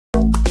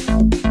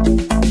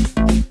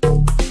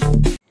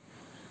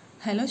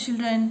Hello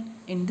children,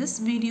 in this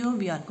video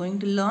we are going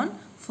to learn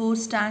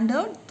 4th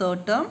standard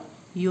 3rd term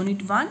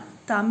unit 1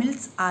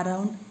 Tamils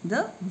around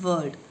the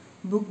world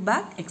book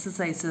back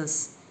exercises.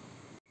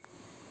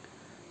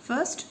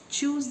 First,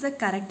 choose the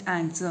correct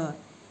answer.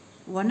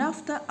 One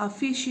of the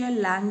official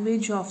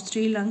language of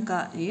Sri Lanka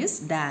is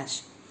dash.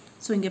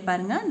 So inge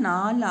parunga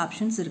 4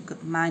 options irukku.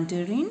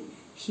 Mandarin,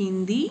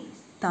 Hindi,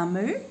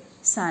 Tamil,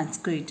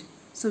 Sanskrit.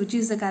 So which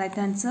is the correct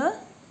answer?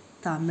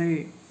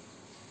 Tamil.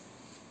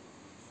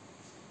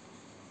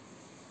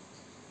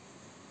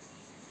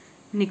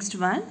 Next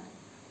one,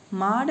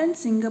 modern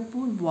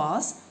Singapore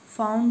was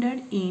founded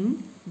in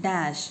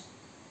dash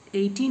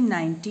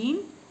 1819,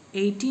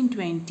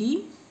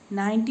 1820,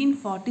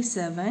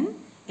 1947,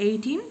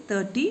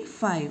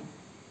 1835.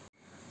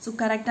 So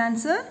correct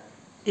answer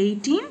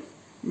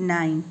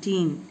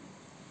 1819.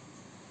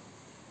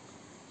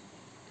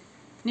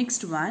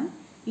 Next one,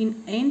 in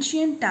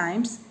ancient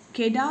times,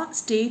 Kedah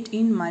state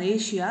in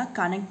Malaysia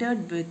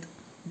connected with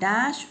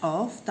dash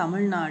of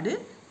Tamil Nadu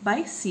by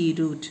sea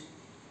route.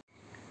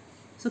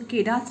 So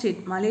Kedah state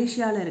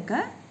மலேசியால இருக்க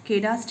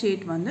Kedah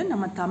state வந்து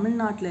நம்ம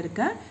தமிழ்நாட்டில்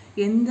இருக்க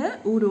எந்த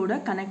ஊரோட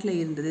கனெக்ட்ல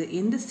இருந்தது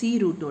எந்த C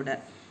ரூட்டோட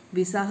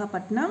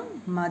Visakhapatnam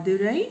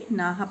Madurai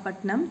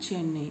Nagapattinam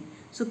Chennai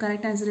so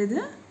correct answer இது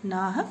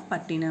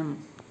Nagapattinam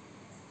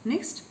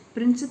next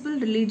principal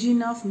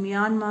religion of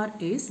Myanmar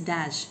is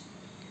dash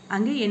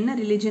அங்கே என்ன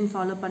ரிலிஜியன்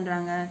ஃபாலோ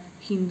பண்ணுறாங்க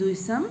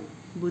Hinduism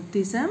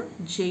Buddhism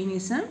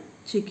Jainism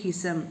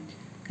Sikhism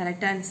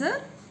correct answer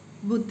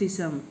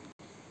Buddhism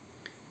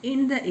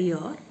in the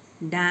year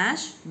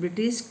dash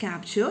British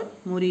captured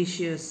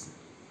Mauritius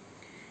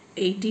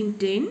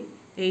 1810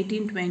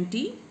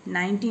 1820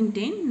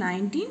 1910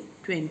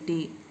 1920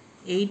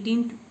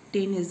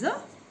 1810 is the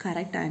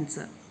correct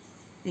answer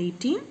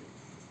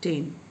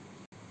 1810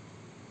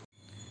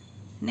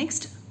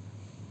 next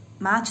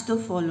match the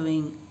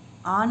following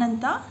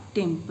Ananta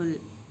temple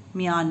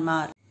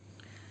Myanmar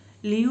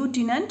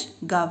lieutenant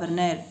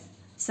governor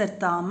Sir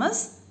Thomas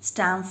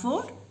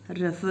Stamford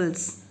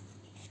Raffles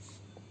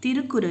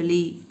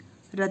Tirukurali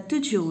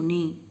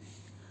Ratujoni,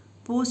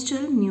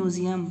 Postal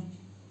Museum,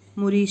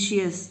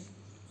 Mauritius,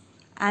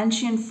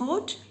 Ancient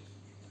Fort,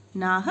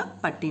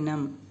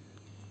 Nagapattinam.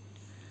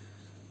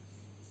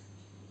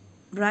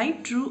 Right,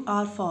 true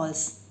or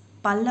false?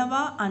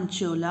 Pallava and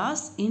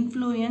Cholas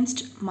influenced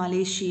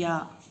Malaysia.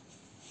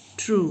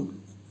 True.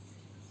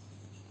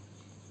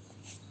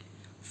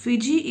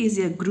 Fiji is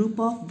a group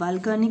of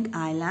volcanic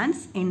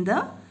islands in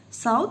the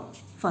South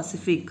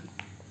Pacific.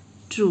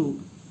 True.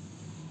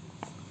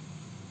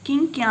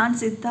 King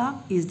Kyansitha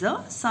is the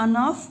son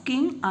of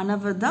King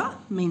Anavada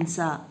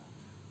Minsa.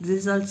 This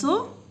is also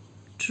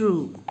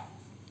true.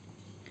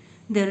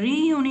 The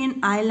Reunion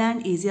Island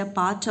is a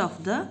part of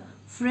the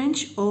French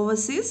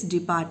Overseas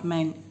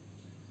Department.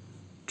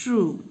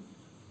 True.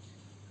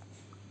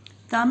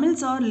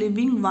 Tamils are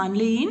living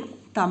only in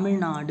Tamil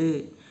Nadu.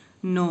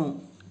 No,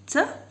 it's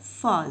a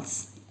false.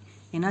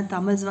 ஏன்னா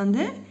Tamils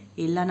வந்து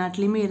எல்லா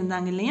நாட்டிலுமே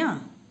இருந்தாங்க இல்லையா?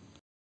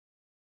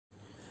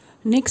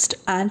 Next,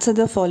 answer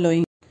the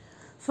following.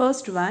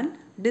 First one,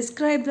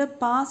 describe the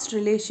past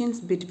relations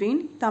between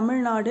Tamil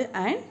Nadu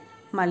and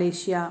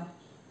Malaysia.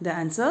 The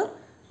answer,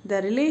 the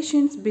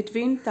relations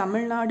between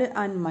Tamil Nadu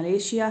and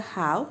Malaysia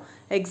have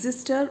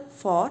existed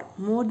for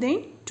more than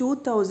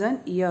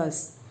 2000 years.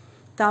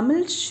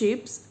 Tamil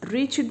ships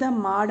reached the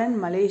modern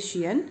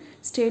Malaysian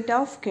state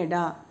of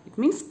Kedah. It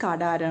means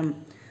Kadaram.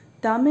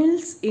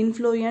 Tamils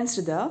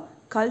influenced the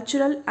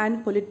cultural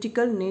and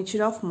political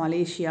nature of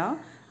Malaysia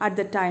at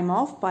the time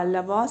of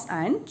Pallavas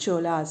and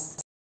Cholas.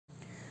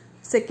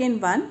 Second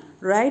one,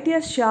 write a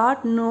short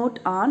note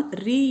on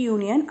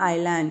Reunion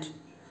Island.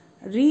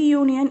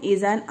 Reunion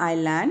is an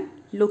island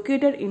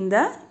located in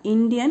the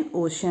Indian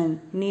Ocean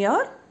near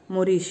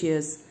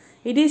Mauritius.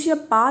 It is a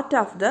part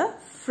of the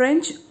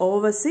French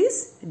Overseas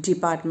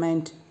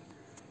Department.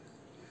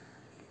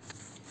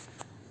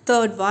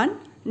 Third one,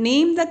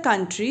 name the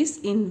countries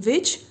in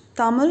which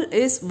Tamil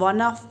is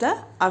one of the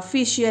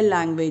official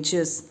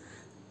languages.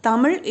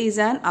 Tamil is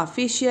an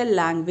official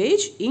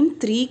language in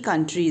 3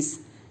 countries.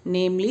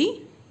 Namely,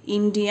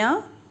 India,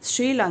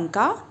 Sri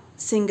Lanka,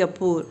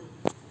 Singapore.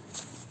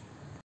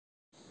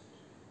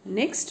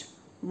 Next,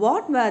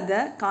 what were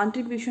the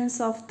contributions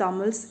of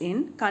Tamils in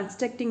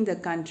constructing the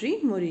country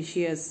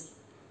Mauritius?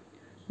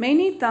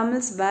 Many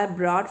Tamils were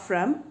brought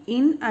from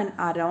in and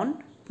around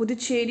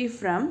Puducherry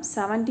from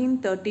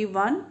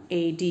 1731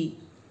 AD.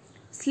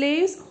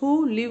 Slaves who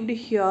lived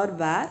here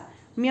were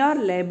mere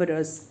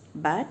laborers,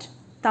 but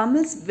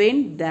Tamils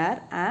went there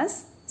as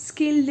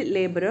skilled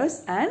laborers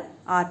and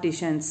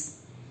artisans.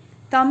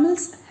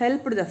 Tamils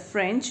helped the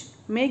French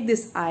make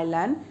this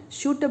island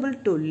suitable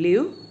to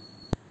live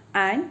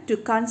and to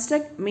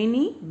construct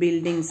many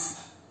buildings.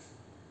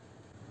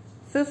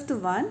 Fifth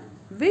one,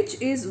 which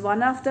is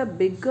one of the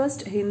biggest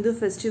Hindu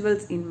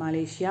festivals in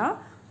Malaysia?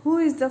 Who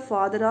is the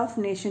father of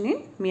nation in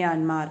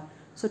Myanmar?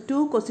 So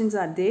 2 questions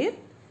are there.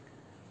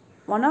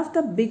 One of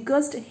the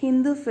biggest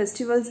Hindu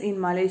festivals in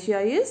Malaysia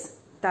is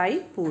Thai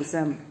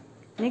Pusam.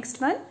 Next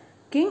one,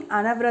 King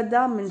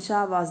Anavada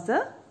Minsa was the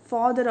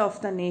father of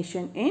the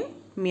nation in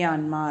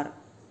Myanmar.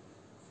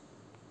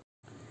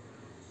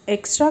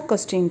 Extra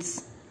questions.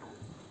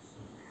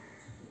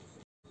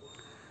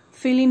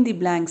 Fill in the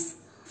blanks.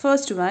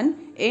 First one,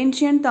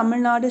 ancient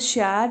Tamil Nadu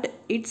shared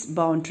its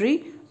boundary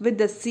with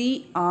the sea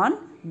on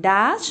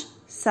dash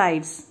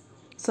sides.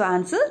 So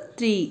answer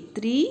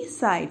 3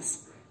 sides.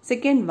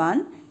 Second one,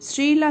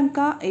 Sri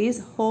Lanka is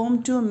home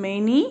to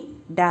many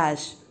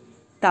dash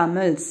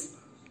Tamils.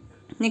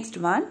 Next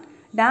one,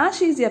 dash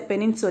is a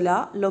peninsula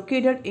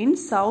located in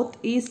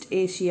Southeast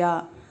Asia.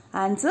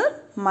 Answer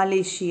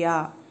Malaysia.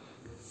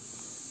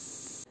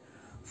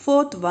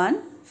 Fourth one,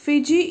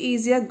 Fiji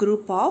is a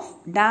group of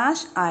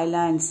dash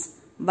islands,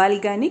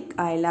 volcanic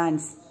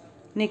islands.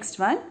 Next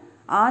one,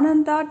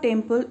 Ananda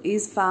temple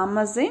is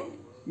famous in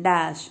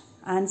dash.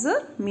 Answer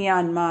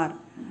Myanmar.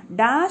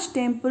 Dash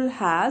temple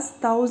has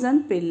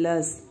 1000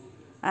 pillars.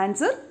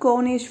 Answer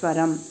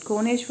Koneshwaram.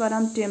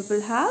 Koneshwaram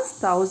temple has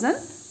 1000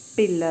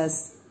 pillars.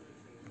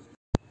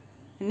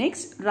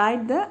 Next,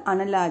 write the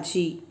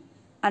analogy.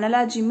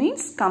 Analogy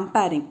means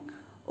comparing.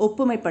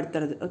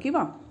 ஒப்புமைப்படுத்துறது.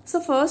 ஓகேவா? So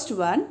first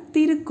one,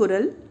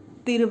 Thirukkural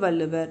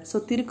Thiruvalluvar. So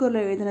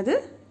திருக்குறளை எழுதினது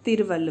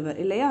திருவள்ளுவர்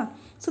இல்லையா?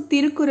 So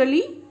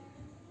திருக்குறளி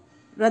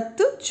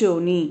ரத்து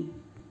ஜோனி.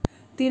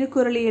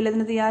 திருக்குறளை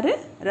எழுதினது யாரு?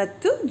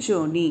 ரத்து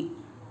ஜோனி.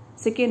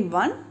 Second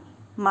one,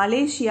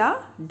 Malaysia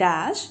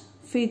dash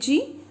Fiji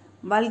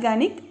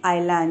volcanic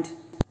island.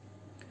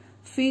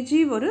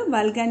 Fiji ஒரு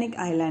volcanic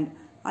island.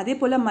 அதே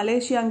போல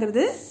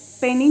மலேசியாங்கிறது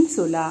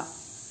peninsula.